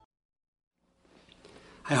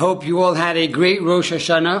I hope you all had a great Rosh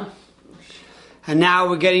Hashanah. And now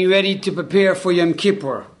we're getting ready to prepare for Yom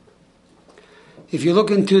Kippur. If you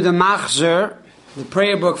look into the Machzor, the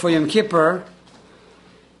prayer book for Yom Kippur,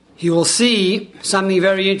 you will see something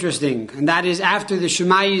very interesting. And that is after the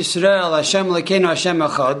Shema Yisrael, Hashem Elokeinu Hashem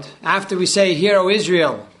Echad, after we say, Hear, O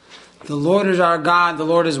Israel, the Lord is our God, the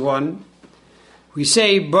Lord is one. We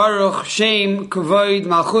say, Baruch Shem Kavod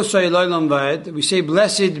Malchusay L'Olam Va'ed. We say,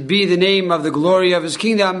 Blessed be the name of the glory of His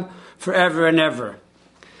kingdom forever and ever.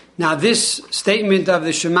 Now this statement of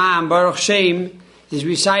the Shema and Baruch Shem is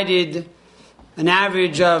recited an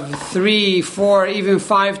average of 3, 4, even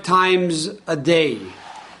 5 times a day.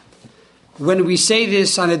 When we say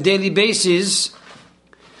this on a daily basis,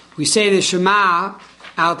 we say the Shema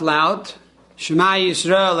out loud, Shema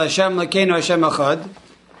Yisrael, Hashem Elokeinu Hashem Echad.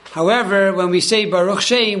 However, when we say Baruch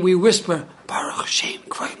Shem, we whisper, Baruch Shem,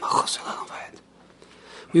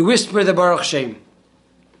 we whisper the Baruch Shem.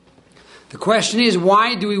 The question is,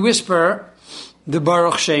 why do we whisper the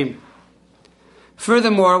Baruch Shem?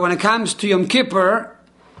 Furthermore, when it comes to Yom Kippur,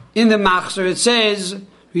 in the Machzor it says,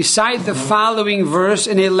 recite the following verse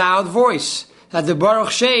in a loud voice. That the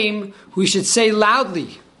Baruch Shem, we should say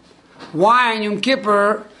loudly. Why on Yom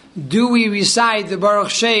Kippur do we recite the Baruch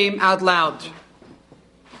Shem out loud?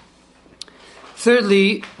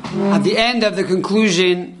 Thirdly, at the end of the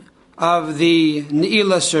conclusion of the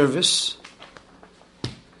Ne'ilah service,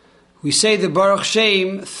 we say the Baruch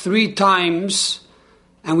Shem 3 times,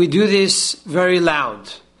 and we do this very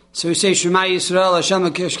loud. So we say Shema Yisrael, Hashem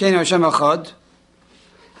Elokeinu Hashem Echad,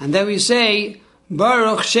 and then we say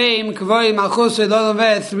Baruch Shem Kavod Malchusay L'Olam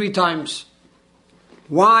Va'ed 3 times.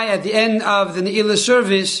 Why at the end of the Ne'ilah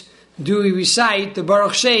service do we recite the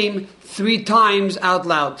Baruch Shem 3 times out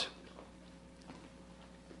loud?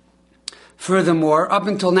 Furthermore, up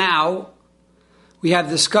until now, we have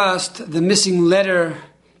discussed the missing letter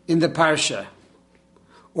in the Parsha,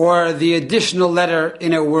 or the additional letter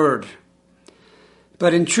in a word.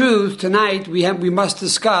 But in truth, tonight we must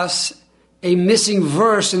discuss a missing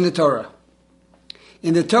verse in the Torah.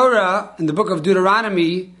 In the Torah, in the book of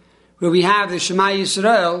Deuteronomy, where we have the Shema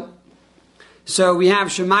Yisrael, so we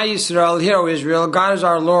have Shema Yisrael, Hear, O Israel, God is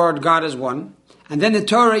our Lord, God is one. And then the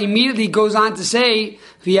Torah immediately goes on to say,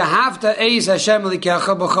 V'yahavta eis Hashem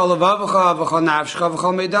Elikecha b'chol levavecha v'chol nafshecha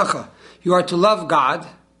v'chol meidecha. You are to love God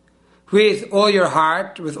with all your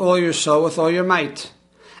heart, with all your soul, with all your might.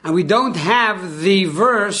 And we don't have the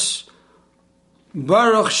verse,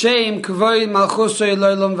 Baruch Shem Kavod Malchusay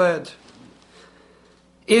L'Olam Va'ed.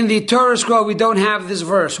 In the Torah scroll, we don't have this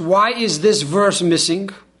verse. Why is this verse missing?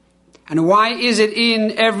 And why is it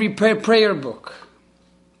in every prayer book?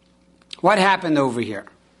 What happened over here?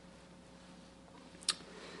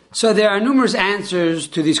 So there are numerous answers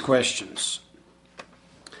to these questions.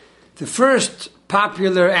 The first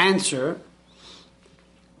popular answer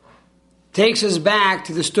takes us back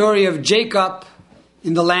to the story of Jacob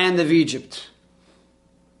in the land of Egypt.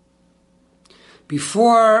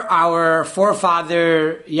 Before our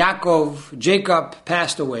forefather Jacob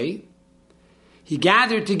passed away, he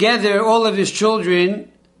gathered together all of his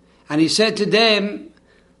children and he said to them,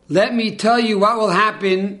 let me tell you what will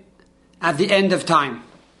happen at the end of time.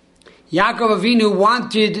 Yaakov Avinu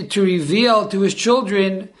wanted to reveal to his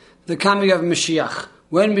children the coming of Mashiach,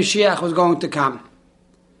 when Mashiach was going to come.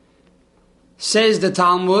 Says the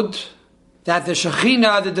Talmud that the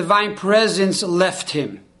Shekhinah, the divine presence, left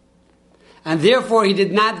him. And therefore he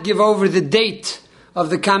did not give over the date of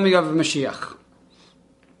the coming of Mashiach.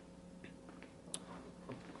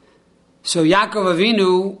 So Yaakov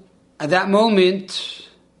Avinu, at that moment,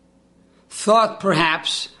 thought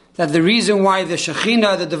perhaps that the reason why the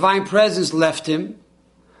Shekhinah, the divine presence, left him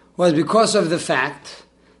was because of the fact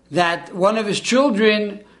that one of his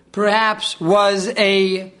children perhaps was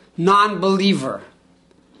a non-believer.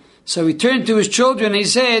 So he turned to his children and he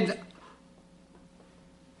said,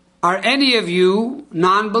 are any of you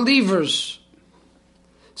non-believers?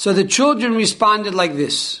 So the children responded like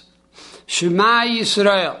this, Shema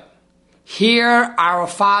Yisrael, hear our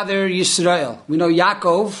father Yisrael. We know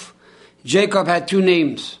Jacob had 2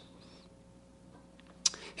 names.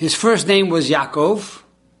 His first name was Yaakov,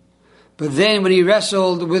 but then when he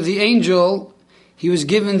wrestled with the angel, he was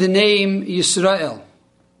given the name Yisrael,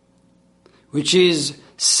 which is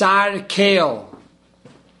Sar Keil,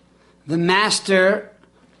 the master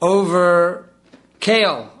over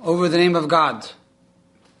Keil, over the name of God.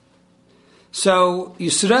 So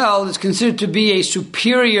Yisrael is considered to be a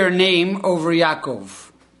superior name over Yaakov.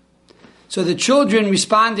 So the children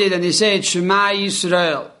responded and they said, Shema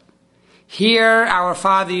Yisrael, hear our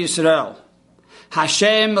father Yisrael.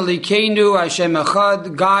 Hashem Elokeinu Hashem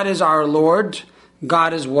Echad, God is our Lord,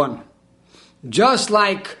 God is one. Just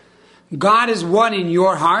like God is one in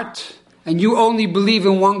your heart, and you only believe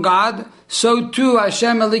in one God, so too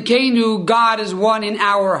Hashem Elokeinu, God is one in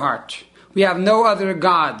our heart. We have no other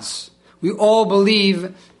gods. We all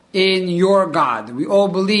believe in your God. We all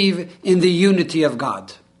believe in the unity of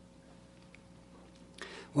God.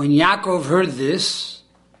 When Yaakov heard this,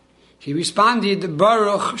 he responded,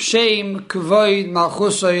 Baruch Shem Kavod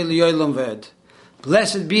Malchusay L'Olam Ved.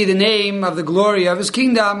 Blessed be the name of the glory of his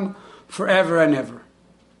kingdom forever and ever.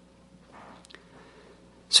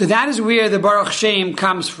 So that is where the Baruch Shem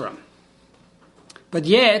comes from. But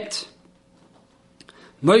yet,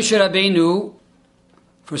 Moshe Rabbeinu,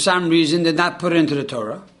 for some reason, did not put it into the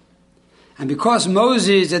Torah. And because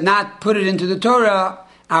Moses did not put it into the Torah,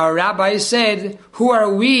 our rabbi said, who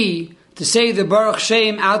are we to say the Baruch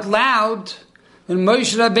Shem out loud when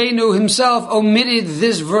Moshe Rabbeinu himself omitted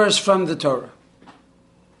this verse from the Torah?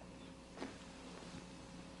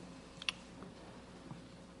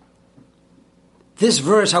 This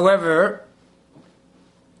verse, however,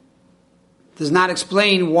 does not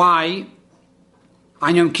explain why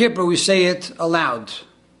on Yom Kippur we say it aloud.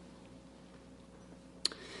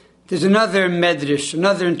 There's another medrash,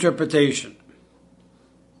 another interpretation.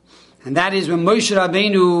 And that is when Moshe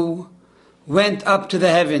Rabbeinu went up to the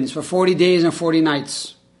heavens for 40 days and 40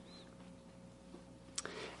 nights.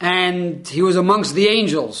 And he was amongst the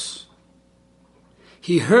angels.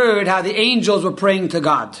 He heard how the angels were praying to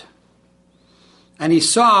God. And he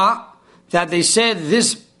saw that they said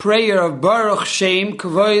this prayer of Baruch Shem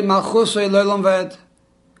Kavod Malchusay L'Olam Ved.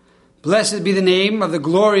 Blessed be the name of the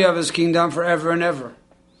glory of his kingdom forever and ever.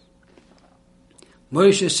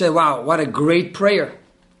 Moshe said, wow, what a great prayer.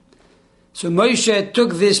 So Moshe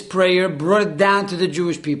took this prayer, brought it down to the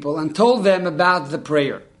Jewish people, and told them about the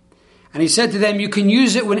prayer. And he said to them, you can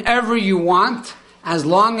use it whenever you want, as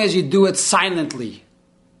long as you do it silently.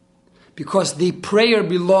 Because the prayer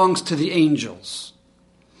belongs to the angels.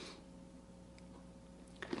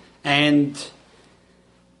 And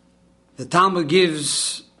the Talmud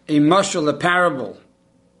gives a mashal, a parable,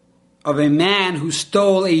 of a man who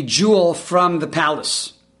stole a jewel from the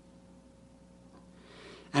palace.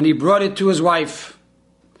 And he brought it to his wife.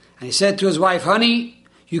 And he said to his wife, honey,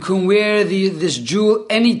 you can wear this jewel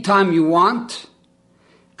anytime you want,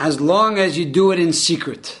 as long as you do it in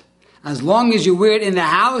secret. As long as you wear it in the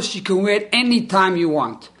house, you can wear it anytime you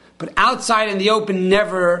want. But outside in the open,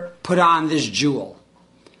 never put on this jewel.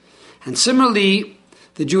 And similarly,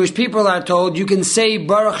 the Jewish people are told, you can say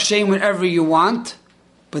Baruch Shem whenever you want,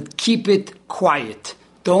 but keep it quiet.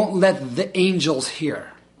 Don't let the angels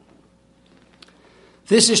hear.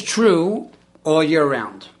 This is true all year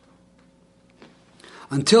round.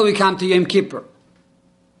 Until we come to Yom Kippur.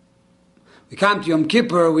 We come to Yom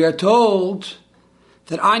Kippur, we are told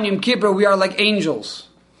that on Yom Kippur we are like angels,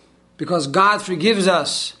 because God forgives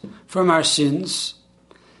us from our sins,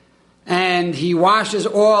 and He washes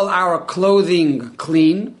all our clothing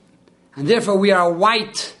clean, and therefore we are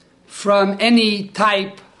white from any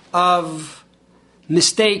type of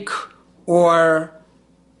mistake or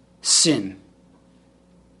sin.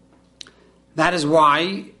 That is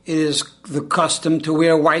why it is the custom to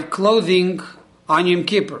wear white clothing on Yom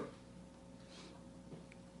Kippur.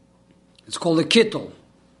 It's called a kittel,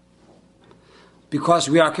 because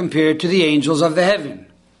we are compared to the angels of the heaven.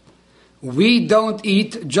 We don't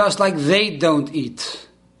eat just like they don't eat.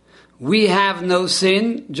 We have no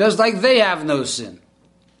sin just like they have no sin.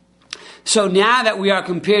 So now that we are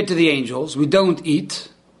compared to the angels, we don't eat,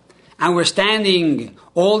 and we're standing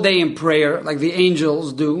all day in prayer like the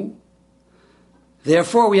angels do.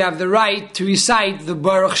 Therefore, we have the right to recite the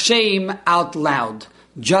Baruch Shem out loud,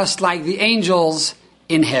 just like the angels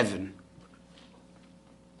in heaven.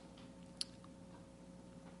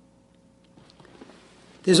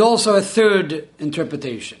 There's also a third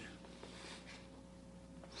interpretation,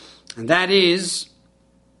 and that is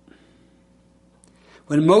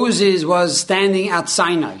when Moses was standing at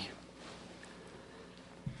Sinai,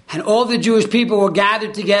 and all the Jewish people were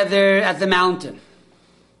gathered together at the mountain,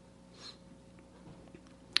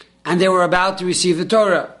 and they were about to receive the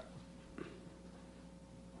Torah.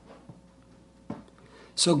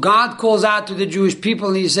 So God calls out to the Jewish people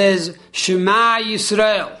and He says, Shema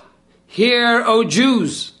Yisrael, hear, O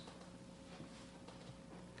Jews.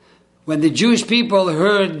 When the Jewish people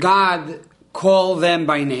heard God call them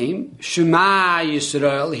by name, Shema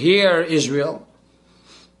Yisrael, hear Israel,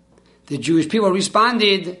 the Jewish people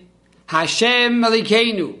responded, Hashem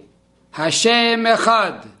Elokeinu, Hashem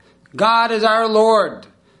Echad, God is our Lord,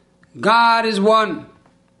 God is one.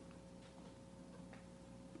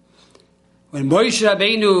 When Moshe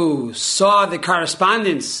Rabbeinu saw the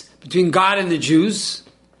correspondence between God and the Jews,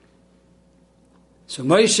 so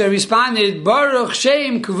Moshe responded, Baruch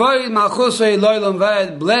Shem Kvoid Malchusay Loilam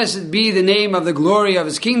Ved, blessed be the name of the glory of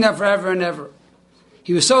his kingdom forever and ever.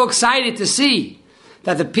 He was so excited to see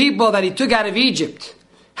that the people that he took out of Egypt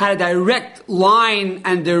had a direct line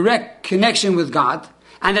and direct connection with God,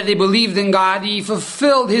 and that they believed in God. He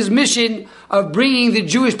fulfilled his mission of bringing the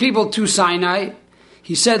Jewish people to Sinai.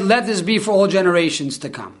 He said, let this be for all generations to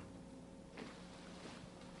come.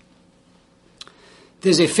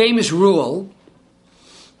 There's a famous rule,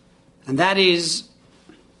 and that is,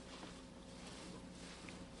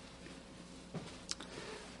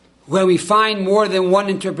 when we find more than one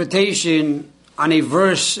interpretation on a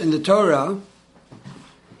verse in the Torah,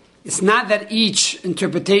 it's not that each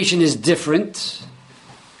interpretation is different,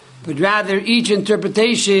 but rather each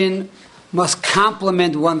interpretation must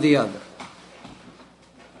complement one the other.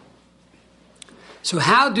 So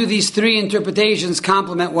how do these three interpretations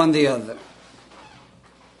complement one the other?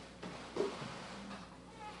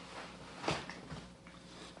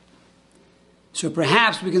 So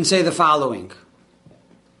perhaps we can say the following.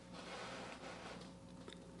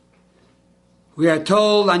 We are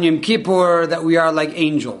told on Yom Kippur that we are like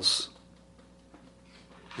angels.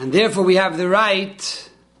 And therefore we have the right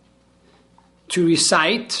to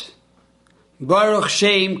recite Baruch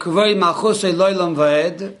Shem Kvoid Malchusay Loilam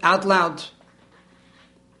Va'ed out loud.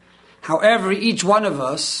 However, each one of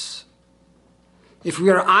us, if we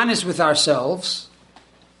are honest with ourselves,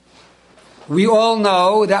 we all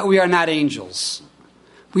know that we are not angels.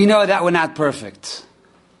 We know that we're not perfect.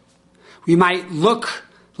 We might look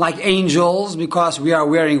like angels because we are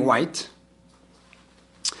wearing white.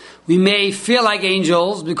 We may feel like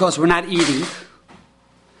angels because we're not eating.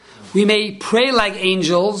 We may pray like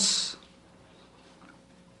angels,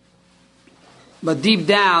 but deep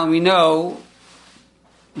down we know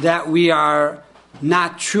that we are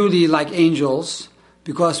not truly like angels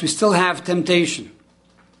because we still have temptation.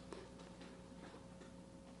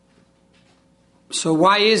 So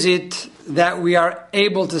why is it that we are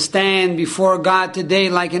able to stand before God today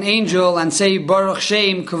like an angel and say Baruch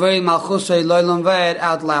Shem Kvoid Malchusay Loilam Va'ed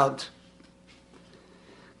out loud?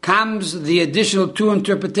 Comes the additional two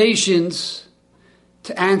interpretations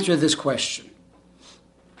to answer this question.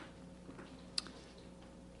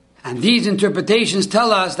 And these interpretations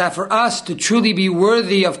tell us that for us to truly be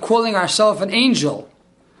worthy of calling ourselves an angel,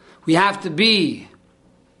 we have to be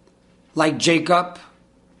like Jacob,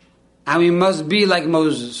 and we must be like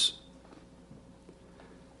Moses.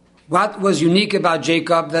 What was unique about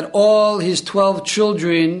Jacob? That all his 12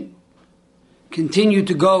 children continued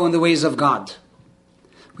to go in the ways of God.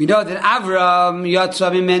 We know that Avram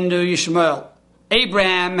Yatsa Mimenu Yishmael.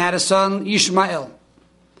 Abraham had a son, Yishmael.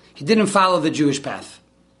 He didn't follow the Jewish path.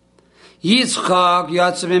 Yitzchak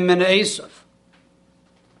Yatsa Mimenu Esav.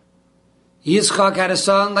 Yitzchak had a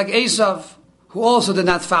son like Esav, who also did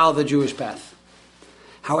not follow the Jewish path.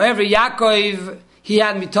 However, Yaakov, he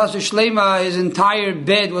had mitasa shlema, his entire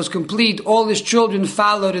bed was complete. All his children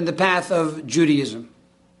followed in the path of Judaism.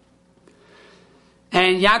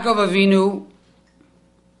 And Yaakov Avinu,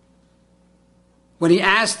 when he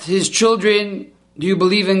asked his children, do you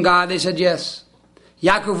believe in God? They said yes.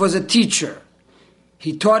 Yaakov was a teacher.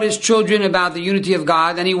 He taught his children about the unity of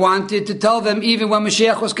God, and he wanted to tell them even when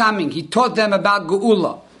Mashiach was coming. He taught them about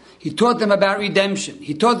Geula. He taught them about redemption.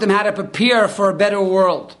 He taught them how to prepare for a better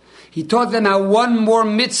world. He taught them how one more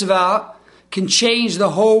mitzvah can change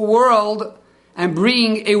the whole world and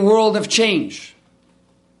bring a world of change.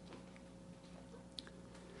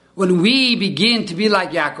 When we begin to be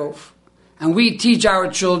like Yaakov, and we teach our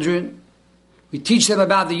children, we teach them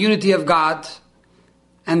about the unity of God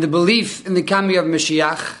and the belief in the coming of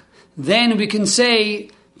Mashiach, then we can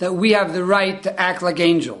say that we have the right to act like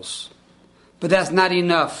angels. But that's not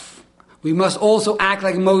enough. We must also act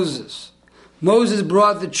like Moses. Moses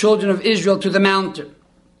brought the children of Israel to the mountain,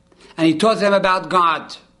 and he taught them about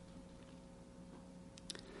God.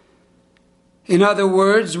 In other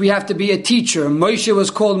words, we have to be a teacher. Moshe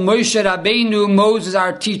was called Moshe Rabbeinu, Moses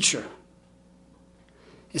our teacher.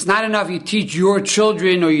 It's not enough you teach your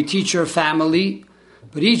children or you teach your family,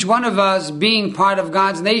 but each one of us, being part of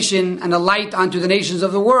God's nation and a light unto the nations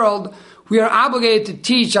of the world, we are obligated to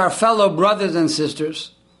teach our fellow brothers and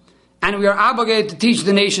sisters, and we are obligated to teach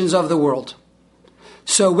the nations of the world.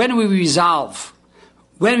 So when we resolve,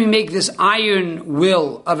 when we make this iron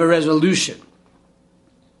will of a resolution,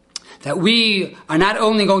 that we are not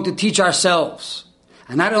only going to teach ourselves,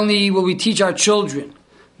 and not only will we teach our children,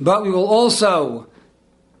 but we will also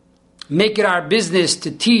make it our business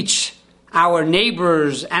to teach our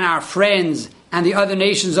neighbors and our friends and the other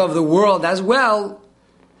nations of the world as well,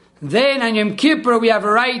 then on Yom Kippur we have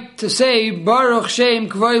a right to say, Baruch Shem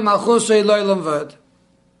Kvod Malchusay Lo'olam V'od.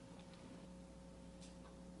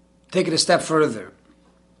 Take it a step further.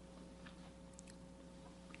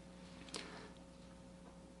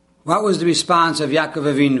 What was the response of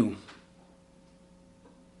Yaakov Avinu?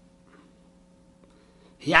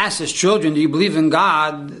 He asked his children, do you believe in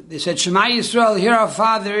God? They said, Shema Yisrael, hear our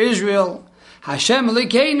father Israel. Hashem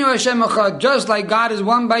Elokeinu Hashem Echad. Just like God is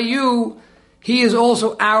one by you, He is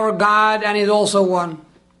also our God and He is also one.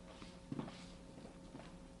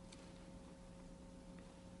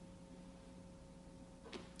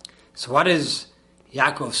 So what does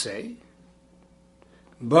Yaakov say?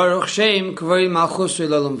 Baruch Shem Kvod Malchusay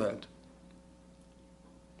Lo'olam V'od.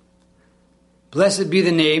 Blessed be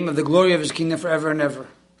the name of the glory of His kingdom forever and ever.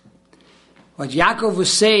 What Yaakov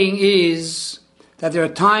was saying is that there are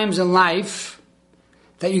times in life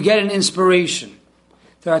that you get an inspiration.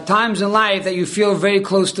 There are times in life that you feel very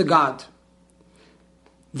close to God.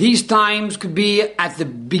 These times could be at the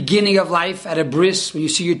beginning of life, at a bris, when you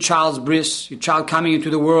see your child's bris, your child coming into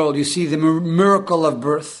the world, you see the miracle of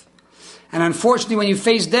birth. And unfortunately, when you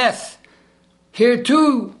face death, here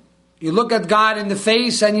too, you look at God in the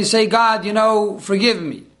face and you say, God, forgive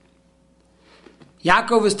me.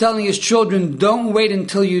 Yaakov is telling his children, don't wait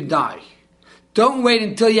until you die. Don't wait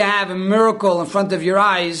until you have a miracle in front of your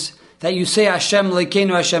eyes that you say Hashem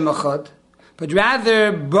Elokeinu Hashem Echad. But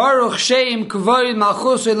rather, Baruch Shem Kvod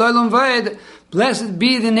Malchusay Lo'olam V'od, blessed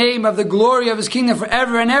be the name of the glory of His kingdom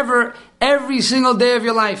forever and ever, every single day of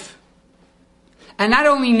your life. And not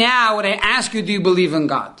only now when I ask you, do you believe in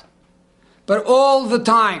God? But all the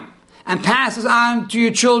time. And pass this on to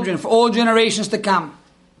your children for all generations to come.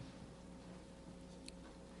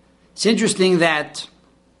 It's interesting that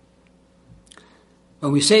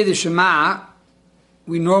when we say the Shema,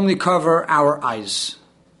 we normally cover our eyes.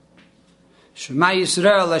 Shema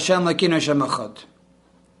Yisrael, Hashem Elokeinu Hashem Echad.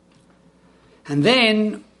 And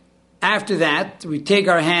then, after that, we take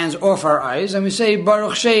our hands off our eyes and we say,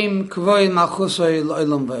 Baruch Shem Kvod Malchusay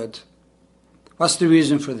Lo'olam V'od. What's the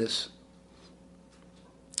reason for this?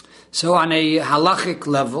 So on a halachic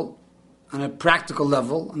level, on a practical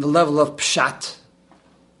level, on the level of pshat,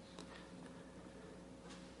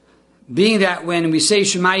 being that when we say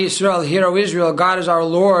Shema Yisrael, Hear O Israel, God is our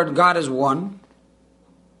Lord, God is one,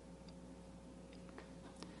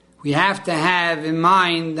 we have to have in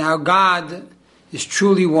mind how God is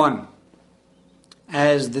truly one.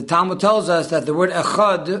 As the Talmud tells us that the word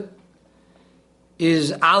Echad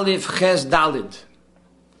is Aleph Ches Dalid.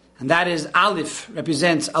 And that is Aleph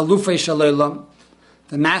represents Alufei Shalolam,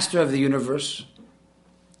 the master of the universe.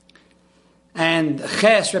 And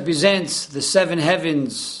Ches represents the 7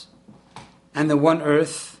 heavens and the 1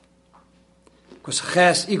 earth. Because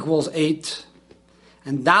Ches equals 8.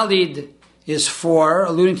 And Dalid is 4,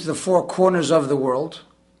 alluding to the 4 corners of the world.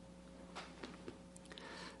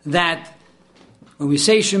 That when we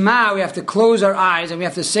say Shema, we have to close our eyes and we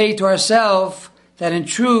have to say to ourselves that in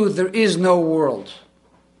truth there is no world.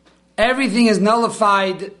 Everything is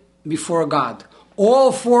nullified before God.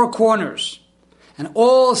 All 4 corners and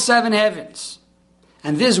all 7 heavens.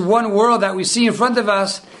 And this one world that we see in front of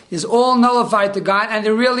us is all nullified to God, and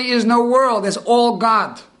there really is no world. It's all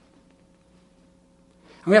God.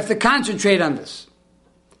 And we have to concentrate on this.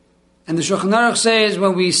 And the Shulchan Aruch says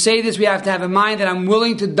when we say this, we have to have in mind that I'm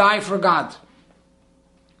willing to die for God.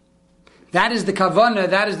 That is the kavanah,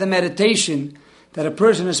 that is the meditation that a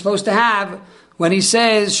person is supposed to have when he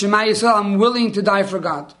says, Shema Yisrael, I'm willing to die for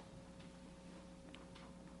God.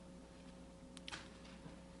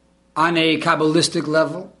 On a Kabbalistic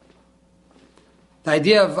level, the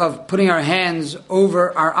idea of putting our hands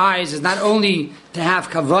over our eyes is not only to have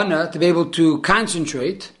kavanah, to be able to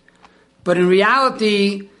concentrate, but in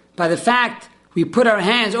reality, by the fact we put our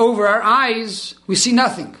hands over our eyes, we see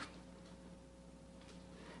nothing.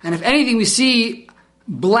 And if anything, we see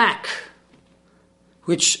black,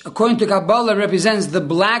 which according to Kabbalah represents the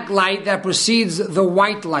black light that precedes the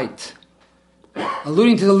white light,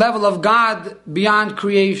 alluding to the level of God beyond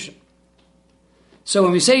creation. So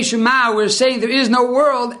when we say Shema, we're saying there is no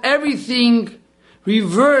world, everything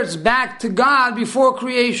reverts back to God before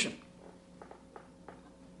creation.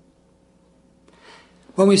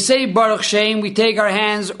 When we say Baruch Shem, we take our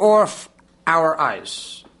hands off our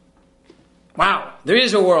eyes. Wow, there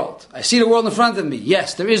is a world. I see the world in front of me.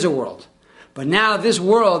 Yes, there is a world. But now this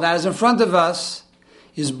world that is in front of us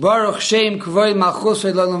is Baruch Shem Kvod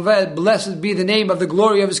Malchusay Lo'olam V'od. Blessed be the name of the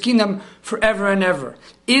glory of His kingdom forever and ever.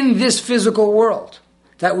 In this physical world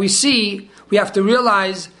that we see, we have to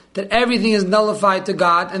realize that everything is nullified to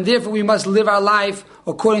God, and therefore we must live our life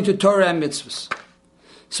according to Torah and mitzvahs.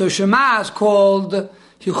 So Shema is called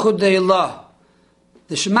Yichud Elah.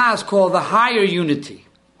 The Shema is called the higher unity.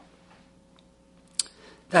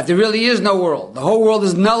 That there really is no world. The whole world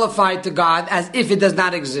is nullified to God as if it does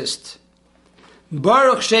not exist.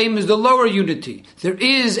 Baruch Shem is the lower unity. There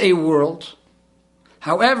is a world.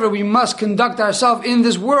 However, we must conduct ourselves in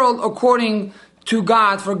this world according to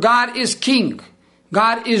God, for God is king.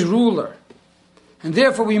 God is ruler. And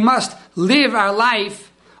therefore we must live our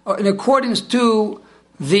life in accordance to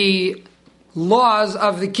the laws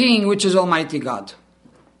of the king, which is Almighty God.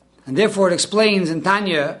 And therefore it explains in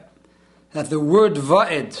Tanya that the word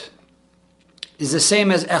va'ed is the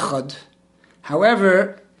same as echad.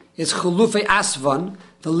 However, it's chulufei asvan.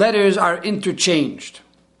 The letters are interchanged.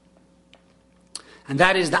 And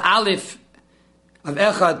that is the aleph of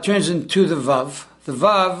echad turns into the vav. The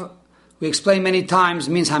vav, we explained many times,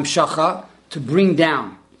 means hamshacha, to bring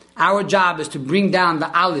down. Our job is to bring down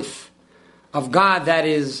the aleph of God that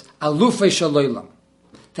is alufei shalolam,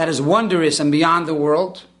 that is wondrous and beyond the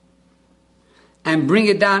world, and bring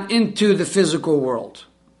it down into the physical world.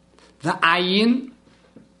 The ayin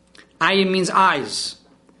means eyes.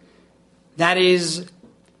 That is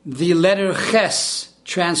the letter ches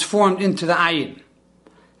transformed into the ayin.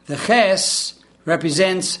 The ches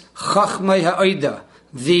represents chachmei ha'oida,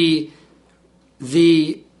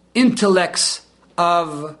 the intellects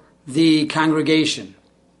of the congregation.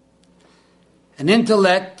 An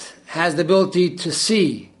intellect has the ability to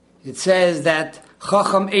see. It says that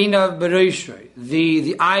chacham einav bereishrei,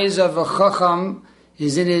 the eyes of a chacham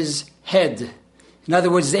is in his head. In other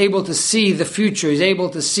words, he's able to see the future. He's able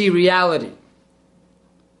to see reality.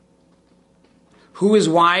 Who is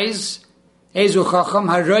wise? Ezu chacham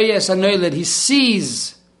haroyes hanoiled. He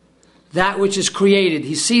sees that which is created.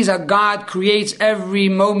 He sees how God creates every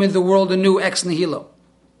moment of the world anew, ex nihilo.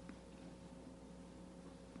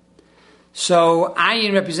 So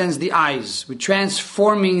ayin represents the eyes. We're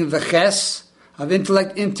transforming the ches of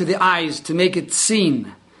intellect into the eyes to make it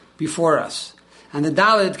seen before us. And the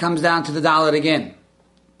dalet comes down to the dalet again.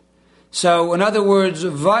 So in other words,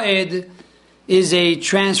 va'ed is a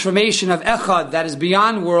transformation of echad, that is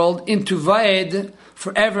beyond world, into va'ed,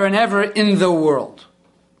 forever and ever in the world.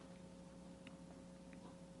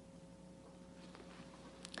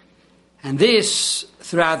 And this,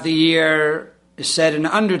 throughout the year, is said in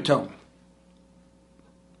undertone.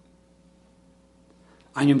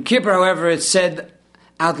 On Yom Kippur, however, it's said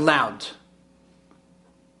out loud.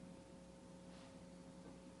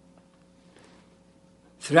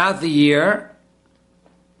 Throughout the year,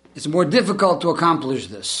 it's more difficult to accomplish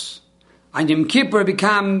this. On Yom Kippur, it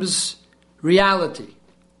becomes reality,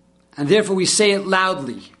 and therefore we say it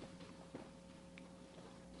loudly.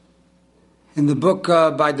 In the book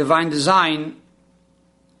by Divine Design,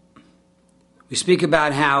 we speak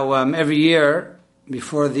about how every year,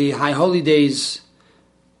 before the High Holy Days,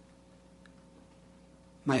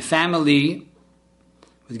 my family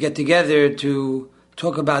would get together to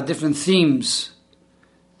talk about different themes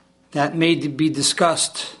that may be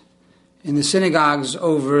discussed in the synagogues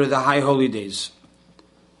over the High Holy Days.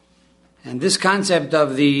 And this concept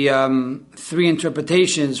of the three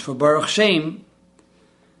interpretations for Baruch Shem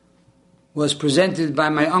was presented by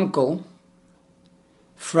my uncle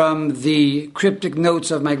from the cryptic notes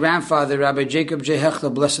of my grandfather, Rabbi Jacob J.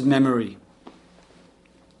 Hechtel, blessed memory.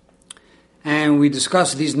 And we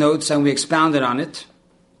discussed these notes and we expounded on it.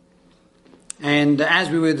 And as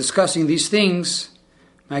we were discussing these things,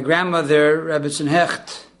 my grandmother, Rebbetzin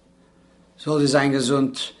Hecht, Soll sein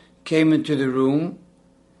gesund, came into the room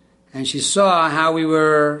and she saw how we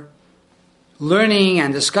were learning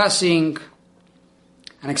and discussing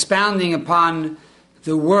and expounding upon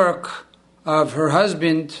the work of her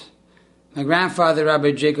husband, my grandfather,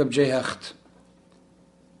 Rabbi Jacob J. Hecht.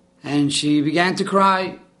 And she began to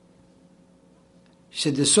cry. She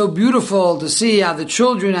said, it's so beautiful to see how the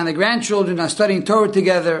children and the grandchildren are studying Torah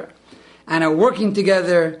together and are working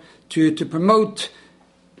together to promote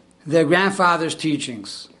their grandfather's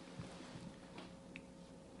teachings.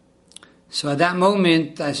 So at that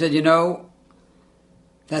moment, I said,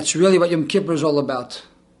 that's really what Yom Kippur is all about.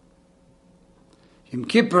 Yom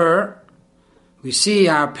Kippur, we see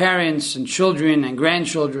our parents and children and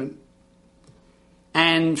grandchildren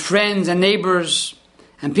and friends and neighbors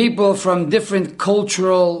and people from different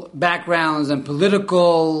cultural backgrounds and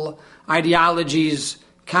political ideologies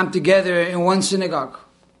come together in one synagogue.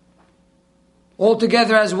 All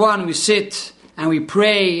together as one, we sit and we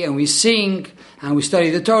pray and we sing and we study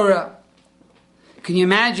the Torah. Can you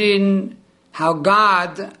imagine how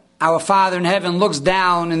God our Father in heaven looks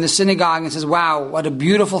down in the synagogue and says, wow, what a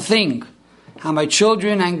beautiful thing. How my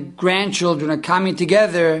children and grandchildren are coming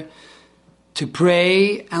together to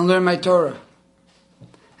pray and learn my Torah.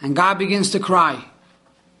 And God begins to cry.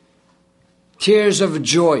 Tears of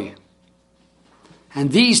joy.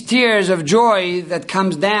 And these tears of joy that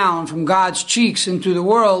comes down from God's cheeks into the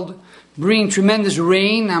world bring tremendous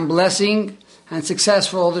rain and blessing and success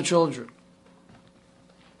for all the children.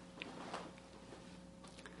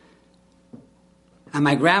 And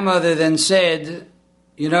my grandmother then said,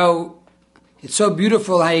 you know, it's so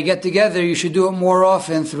beautiful how you get together, you should do it more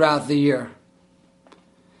often throughout the year.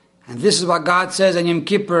 And this is what God says on Yom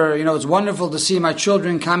Kippur, you know, it's wonderful to see my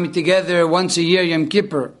children coming together once a year, Yom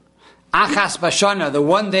Kippur. Achas Bashana, the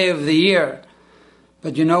one day of the year.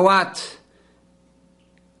 But you know what?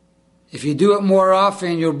 If you do it more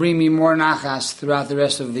often, you'll bring me more nachas throughout the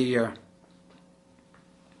rest of the year.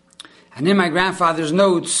 And in my grandfather's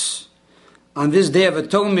notes, on this Day of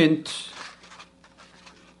Atonement,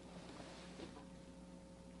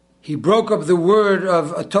 he broke up the word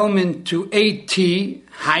of atonement to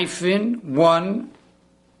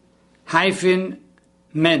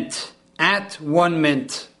AT-1-meant, at 1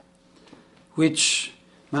 meant, which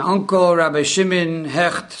my uncle Rabbi Shimon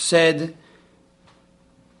Hecht said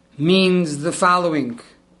means the following,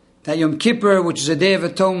 that Yom Kippur, which is a Day of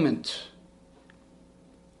Atonement,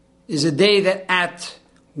 is a day that at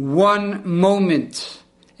one moment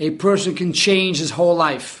a person can change his whole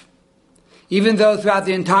life. Even though throughout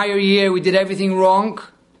the entire year we did everything wrong,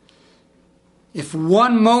 if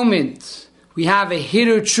one moment we have a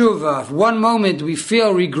hidur tshuva, if one moment we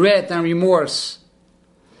feel regret and remorse,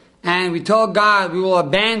 and we told God we will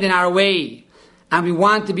abandon our way and we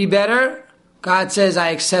want to be better, God says, I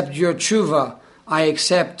accept your tshuva, I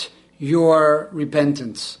accept your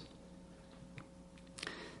repentance.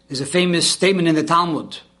 There's a famous statement in the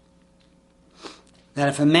Talmud that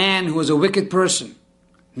if a man who is a wicked person,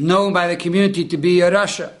 known by the community to be a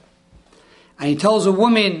rasha, and he tells a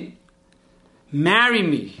woman, marry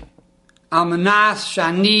me, almanas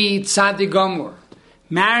shani tzaddik gomor,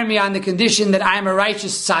 marry me on the condition that I am a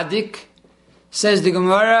righteous tzaddik, says the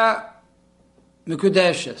Gemara,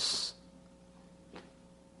 Mekudeshes,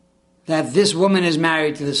 that this woman is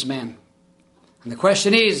married to this man. And the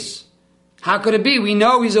question is, how could it be? We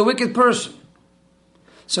know he's a wicked person.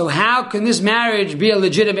 So how can this marriage be a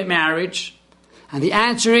legitimate marriage? And the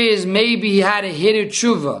answer is, maybe he had a hidur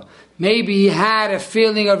tshuva. Maybe he had a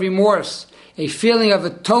feeling of remorse, a feeling of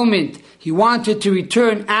atonement. He wanted to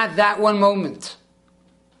return at that one moment.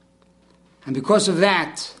 And because of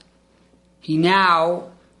that, he now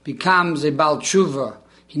becomes a Baal Tshuva.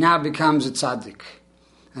 He now becomes a tzaddik.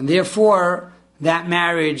 And therefore, that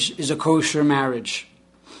marriage is a kosher marriage.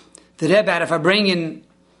 The Rebbe out of Farbrengen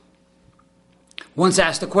once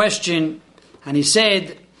asked a question, and he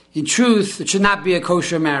said, in truth, it should not be a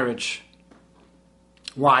kosher marriage.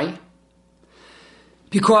 Why?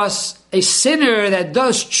 Because a sinner that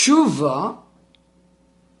does tshuva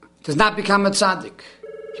does not become a tzaddik.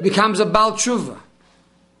 He becomes a Baal Tshuva.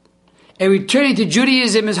 A returning to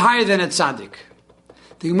Judaism is higher than a tzaddik.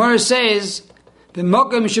 The Gemara says, in a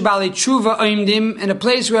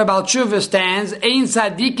place where Baal Tshuva stands, ein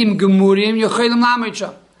tzaddikim gemurim yochelim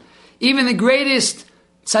lamecha. Even the greatest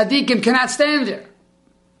tzaddikim cannot stand there.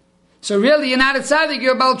 So really, you're not a tzaddik,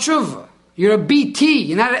 you're a Baal Tshuva. You're a BT,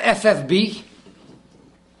 you're not an FFB.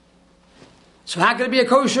 So how could it be a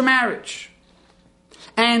kosher marriage?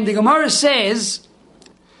 And the Gemara says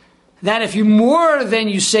that if you're more than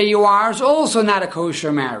you say you are, it's also not a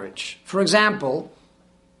kosher marriage. For example,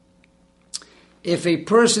 if a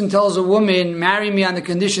person tells a woman, marry me on the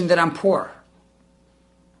condition that I'm poor,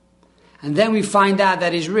 and then we find out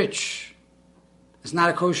that he's rich, it's not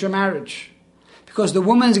a kosher marriage. Because the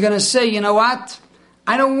woman's going to say, you know what?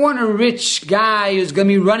 I don't want a rich guy who's going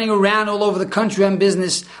to be running around all over the country on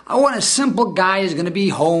business. I want a simple guy who's going to be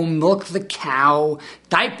home, milk the cow,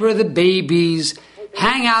 diaper the babies,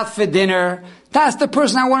 hang out for dinner. That's the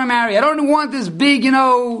person I want to marry. I don't want this big,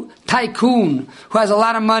 tycoon who has a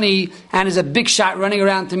lot of money and is a big shot running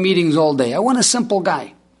around to meetings all day. I want a simple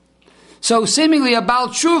guy. So seemingly a Baal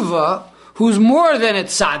Tshuva who's more than a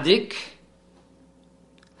tzaddik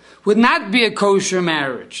would not be a kosher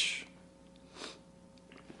marriage.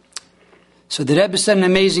 So the Rebbe said an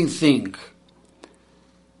amazing thing,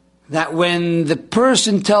 that when the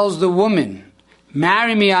person tells the woman,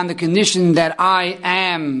 marry me on the condition that I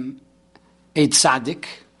am a tzaddik,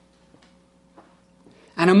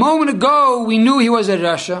 and a moment ago we knew he was a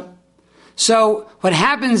rasha, so what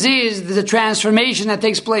happens is there's a transformation that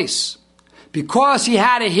takes place. Because he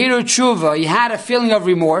had a hidur tshuva, he had a feeling of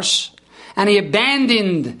remorse, and he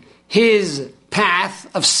abandoned his path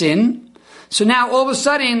of sin. So now all of a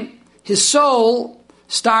sudden his soul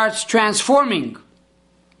starts transforming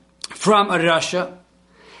from a rasha,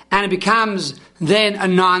 and it becomes then a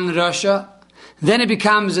non-rasha, then it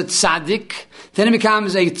becomes a tzaddik, then it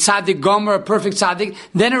becomes a tzaddik gomer, a perfect tzaddik,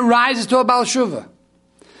 then it rises to a Baal Shuvah.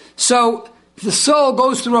 So the soul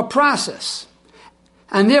goes through a process.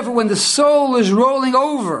 And therefore when the soul is rolling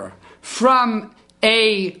over from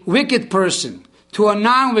a wicked person to a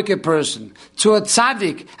non-wicked person, to a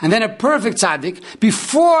tzaddik, and then a perfect tzaddik,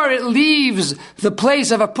 before it leaves the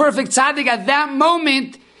place of a perfect tzaddik, at that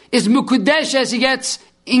moment is mukudesh, as he gets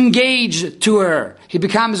engaged to her. He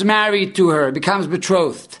becomes married to her, becomes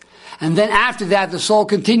betrothed. And then after that, the soul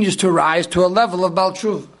continues to rise to a level of Baal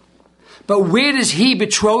Tshuva. But where does he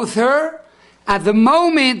betroth her? At the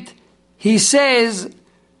moment he says,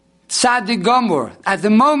 Tzaddik Gomer. At the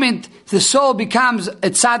moment the soul becomes a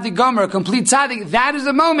Tzaddik Gomer, a complete Tzaddik, that is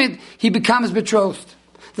the moment he becomes betrothed.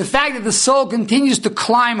 The fact that the soul continues to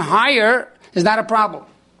climb higher is not a problem.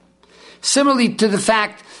 Similarly to the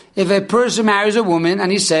fact, if a person marries a woman and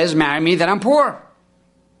he says, marry me, then I'm poor.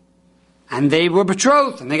 And they were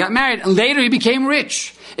betrothed and they got married. And later he became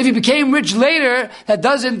rich. If he became rich later, that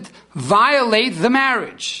doesn't violate the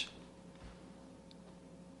marriage.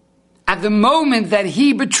 At the moment that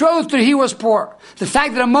he betrothed her, he was poor. The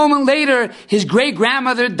fact that a moment later his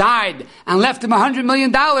great-grandmother died and left him $100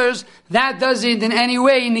 million, that doesn't in any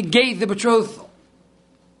way negate the betrothal.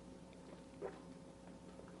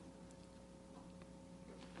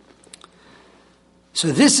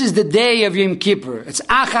 So this is the day of Yom Kippur. It's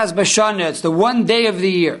Achaz Bashana. It's the one day of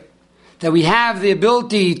the year that we have the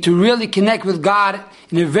ability to really connect with God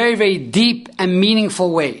in a very, very deep and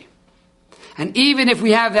meaningful way. And even if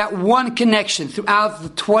we have that one connection throughout the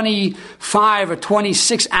 25 or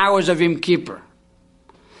 26 hours of Yom Kippur,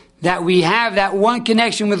 that we have that one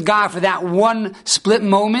connection with God for that one split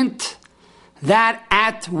moment, that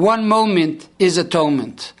at one moment is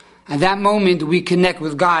atonement. At that moment we connect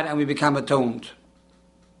with God and we become atoned.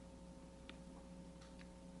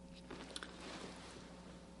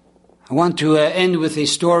 I want to end with a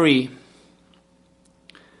story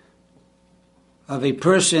of a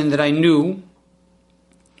person that I knew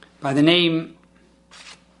by the name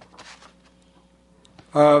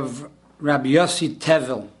of Rabbi Yossi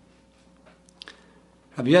Tevel.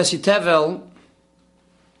 Rabbi Yossi Tevel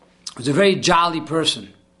was a very jolly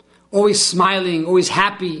person, always smiling, always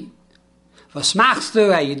happy. Was machst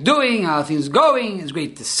du? How you doing? How are things going? It's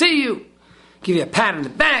great to see you. Give you a pat on the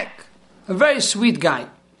back. A very sweet guy.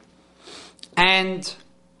 And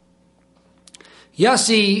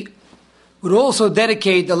Yossi would also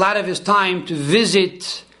dedicate a lot of his time to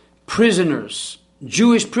visit prisoners,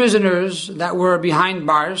 Jewish prisoners that were behind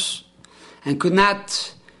bars and could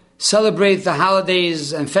not celebrate the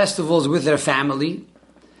holidays and festivals with their family.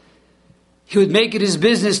 He would make it his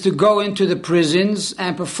business to go into the prisons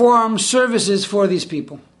and perform services for these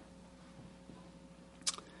people.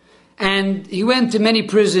 And he went to many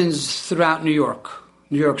prisons throughout New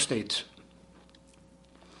York State.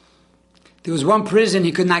 There was one prison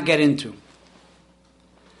he could not get into.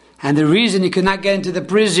 And the reason he could not get into the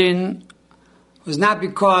prison was not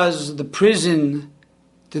because the prison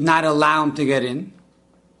did not allow him to get in,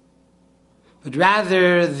 but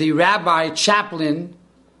rather the rabbi chaplain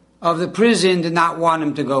of the prison did not want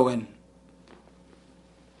him to go in.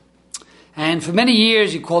 And for many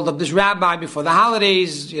years he called up this rabbi before the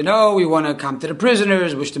holidays, we want to come to the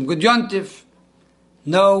prisoners, wish them good yontif.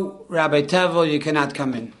 No, Rabbi Tevel, you cannot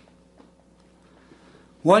come in.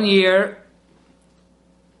 One year,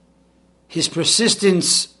 his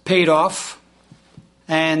persistence paid off,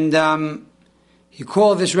 and he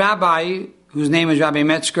called this rabbi, whose name is Rabbi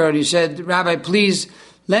Metzger, and he said, Rabbi, please,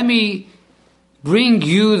 let me bring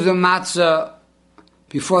you the matzah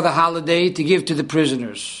before the holiday to give to the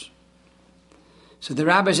prisoners. So the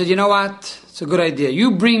rabbi said, you know what? It's a good idea.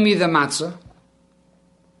 You bring me the matzah,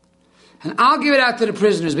 and I'll give it out to the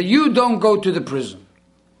prisoners, but you don't go to the prison.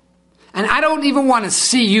 And I don't even want to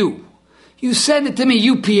see you. You send it to me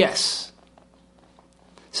UPS.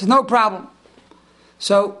 He says, no problem.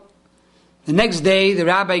 So the next day, the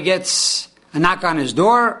rabbi gets a knock on his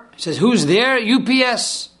door. He says, who's there?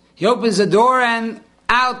 UPS. He opens the door and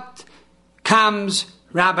out comes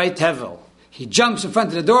Rabbi Tevel. He jumps in front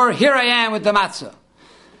of the door. Here I am with the matzah.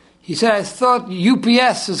 He said, I thought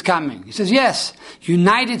UPS is coming. He says, yes,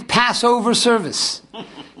 United Passover Service.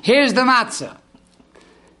 Here's the matzah.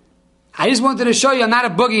 I just wanted to show you I'm not a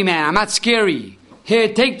boogeyman. I'm not scary.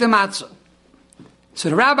 Here, take the matzah. So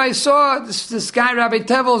the rabbi saw this guy, Rabbi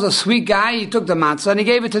Tevel, is a sweet guy. He took the matzah and he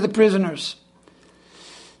gave it to the prisoners.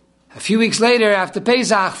 A few weeks later, after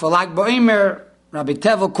Pesach, for Lag BaOmer, Rabbi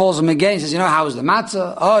Tevel calls him again. He says, how was the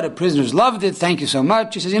matzah? Oh, the prisoners loved it. Thank you so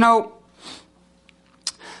much. He says,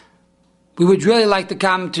 we would really like to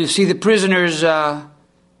come to see the prisoners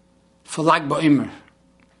for Lag BaOmer.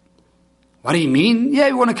 What do you mean? Yeah,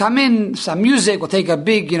 we want to come in, some music. We'll take a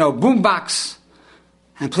big, boom box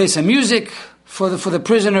and play some music for the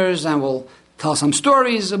prisoners, and we'll tell some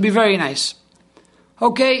stories. It'll be very nice.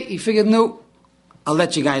 Okay, he figured, no, I'll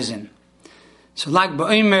let you guys in. So Lag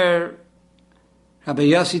BaOmer, Rabbi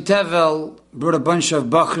Yossi Tevel brought a bunch of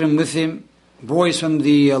Bachrim with him, boys from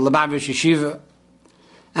the Lubavitch Yeshiva,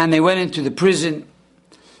 and they went into the prison,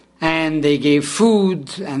 and they gave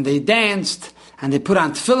food, and they danced, and they put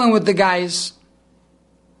on tefillin with the guys.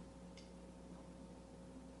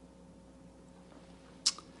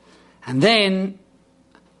 And then,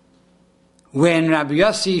 when Rabbi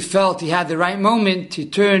Yossi felt he had the right moment, he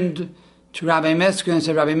turned to Rabbi Metzger and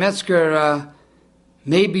said, Rabbi Metzger,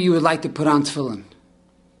 maybe you would like to put on tefillin.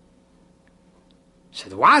 He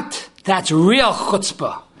said, what? That's real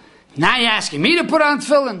chutzpah. Now you're asking me to put on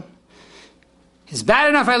tefillin? It's bad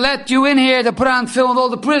enough I let you in here to put on tefillin with all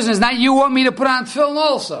the prisoners. Now you want me to put on tefillin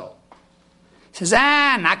also. He says,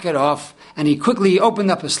 knock it off. And he quickly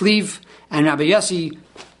opened up a sleeve, and Rabbi Yossi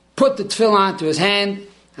put the tefillin onto his hand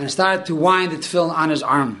and started to wind the tefillin on his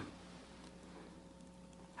arm.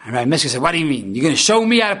 And Rabbi Metzger said, what do you mean? You're going to show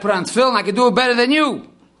me how to put on tefillin? I can do it better than you.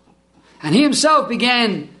 And he himself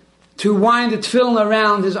began to wind the tefillin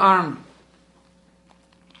around his arm.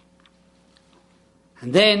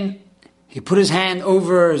 And then he put his hand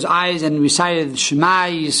over his eyes and recited Shema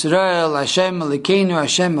Yisrael Hashem Elokeinu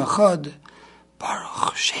Hashem Echad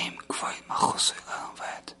Baruch Shem K'vay Malchus Olam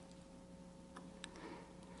V'ed.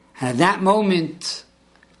 And at that moment,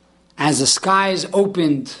 as the skies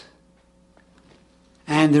opened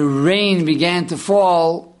and the rain began to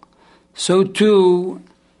fall, so too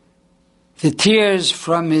the tears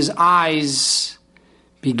from his eyes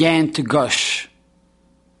began to gush.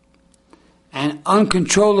 And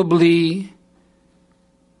uncontrollably,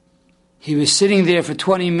 he was sitting there for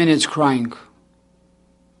 20 minutes crying.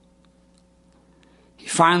 He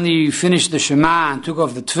finally finished the Shema and took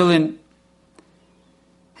off the tefillin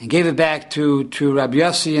and gave it back to Rabbi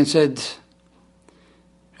Yossi and said,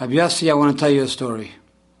 Rabbi Yossi, I want to tell you a story.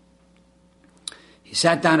 He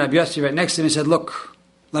sat down, Rabbi Yossi, right next to him and said, look,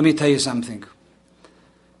 let me tell you something.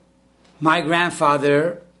 My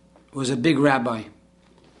grandfather was a big rabbi.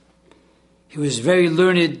 He was very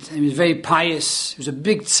learned, and he was very pious. He was a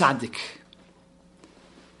big tzaddik.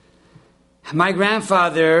 And my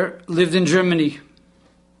grandfather lived in Germany.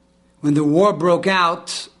 When the war broke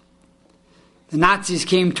out, the Nazis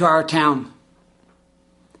came to our town.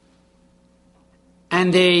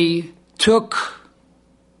 And they took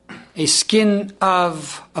a skin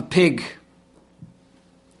of a pig.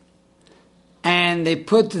 And they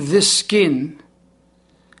put this skin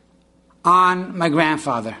on my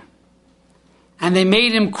grandfather. And they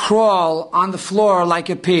made him crawl on the floor like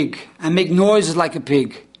a pig and make noises like a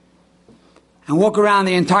pig and walk around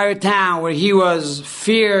the entire town where he was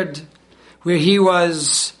feared, where he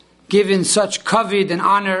was given such kavod and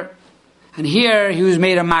honor, and here he was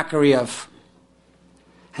made a mockery of.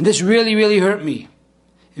 And this really, really hurt me.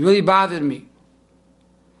 It really bothered me.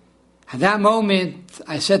 At that moment,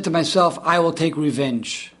 I said to myself, I will take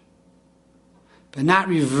revenge. But not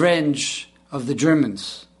revenge of the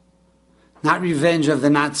Germans. Not revenge of the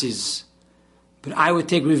Nazis, but I would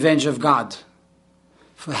take revenge of God.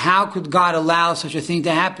 For how could God allow such a thing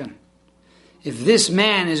to happen? If this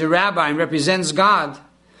man is a rabbi and represents God,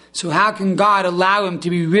 so how can God allow him to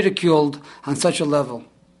be ridiculed on such a level?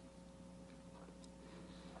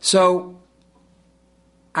 So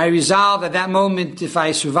I resolved at that moment, if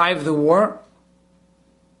I survived the war,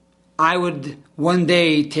 I would one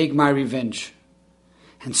day take my revenge.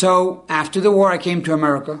 And so after the war, I came to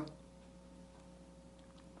America.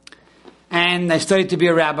 And I studied to be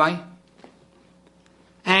a rabbi.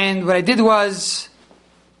 And what I did was,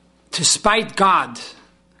 to spite God,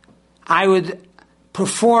 I would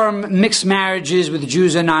perform mixed marriages with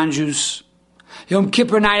Jews and non-Jews. Yom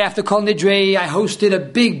Kippur night after Kol Nidrei, I hosted a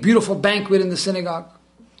big, beautiful banquet in the synagogue.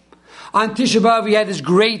 On Tisha B'Av, we had this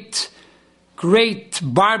great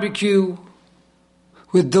barbecue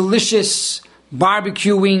with delicious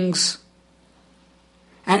barbecue wings.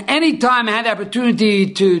 And any time I had the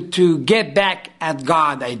opportunity to get back at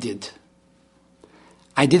God, I did.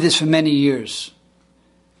 I did this for many years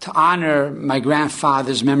to honor my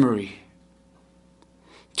grandfather's memory.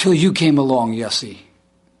 Till you came along, Yossi.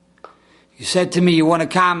 You said to me, you want to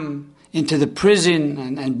come into the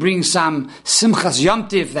prison and bring some simchas Yom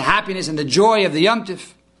Tif, the happiness and the joy of the Yom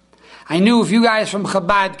Tif. I knew if you guys from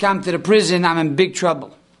Chabad come to the prison, I'm in big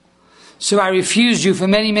trouble. So I refused you for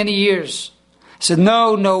many, many years. I said,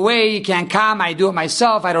 no way, you can't come. I do it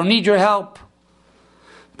myself. I don't need your help.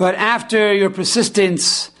 But after your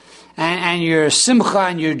persistence and your simcha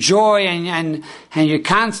and your joy and your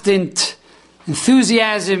constant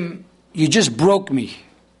enthusiasm, you just broke me.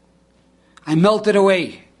 I melted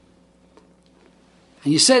away.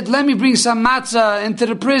 And you said, let me bring some matzah into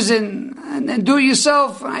the prison and do it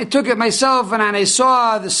yourself. And I took it myself and I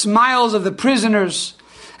saw the smiles of the prisoners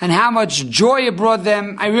and how much joy it brought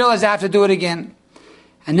them. I realized I have to do it again.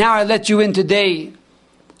 And now I let you in today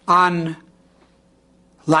on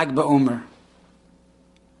Lag BaOmer.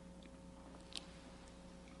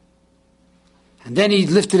 And then he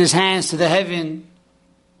lifted his hands to the heaven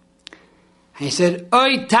and he said,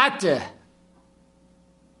 Oy Tate,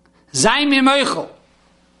 Zay mir moichel.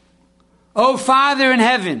 O Father in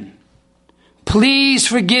heaven, please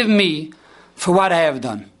forgive me for what I have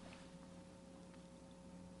done.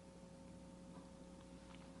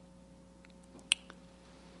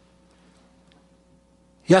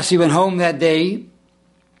 Yossi went home that day,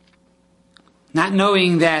 not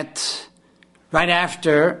knowing that right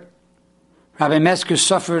after, Rabbi Metzger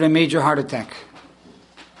suffered a major heart attack.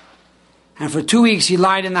 And for 2 weeks he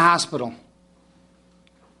lied in the hospital.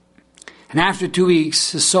 And after 2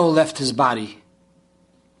 weeks, his soul left his body.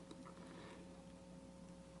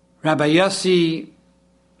 Rabbi Yossi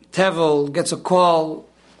Tevel gets a call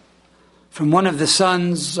from one of the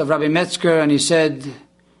sons of Rabbi Metzger, and he said,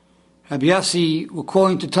 Rabbi Yossi, we're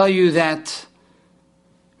calling to tell you that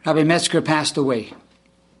Rabbi Metzger passed away.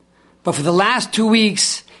 But for the last 2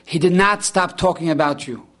 weeks, he did not stop talking about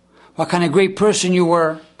you. What kind of great person you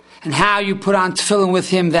were, and how you put on tefillin with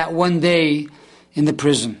him that one day in the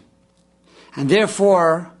prison. And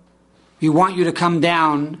therefore, we want you to come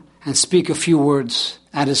down and speak a few words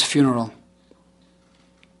at his funeral.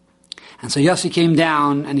 And so Yossi came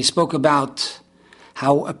down and he spoke about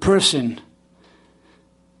how a person,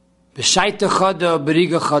 b'shaita chada,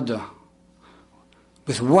 b'riga chada,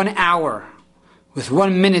 with 1 hour, with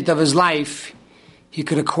 1 minute of his life, he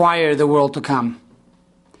could acquire the world to come.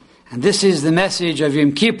 And this is the message of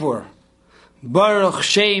Yom Kippur. Baruch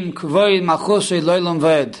Shem Kvoid Malchusei Loilam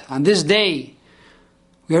Ved. On this day,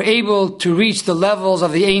 we are able to reach the levels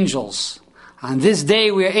of the angels. On this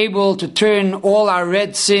day, we are able to turn all our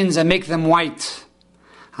red sins and make them white.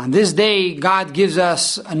 On this day, God gives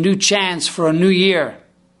us a new chance for a new year.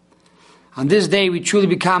 On this day, we truly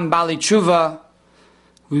become Bali Tshuva.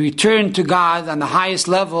 We return to God on the highest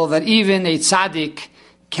level that even a tzaddik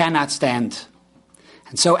cannot stand.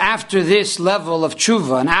 And so after this level of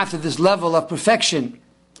tshuva and after this level of perfection,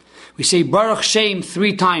 we say Baruch Shem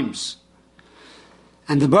 3 times.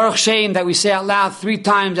 And the Baruch Shem that we say out loud 3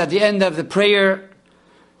 times at the end of the prayer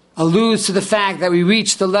alludes to the fact that we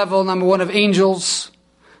reach the level, number 1, of angels.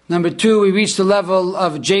 Number 2, we reach the level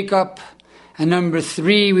of Jacob. And number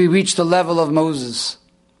 3, we reach the level of Moses.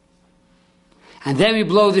 And then we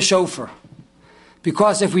blow the shofar.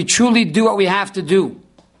 Because if we truly do what we have to do,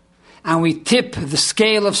 and we tip the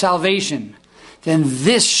scale of salvation, then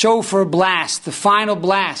this shofar blast, the final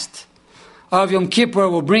blast of Yom Kippur,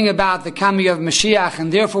 will bring about the coming of Mashiach,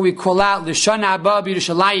 and therefore we call out L'Shana Haba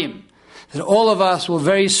B'Yerushalayim, that all of us will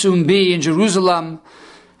very soon be in Jerusalem,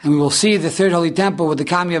 and we will see the third holy temple with the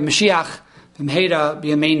coming of Mashiach. V'mheira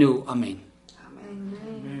b'yameinu, amen.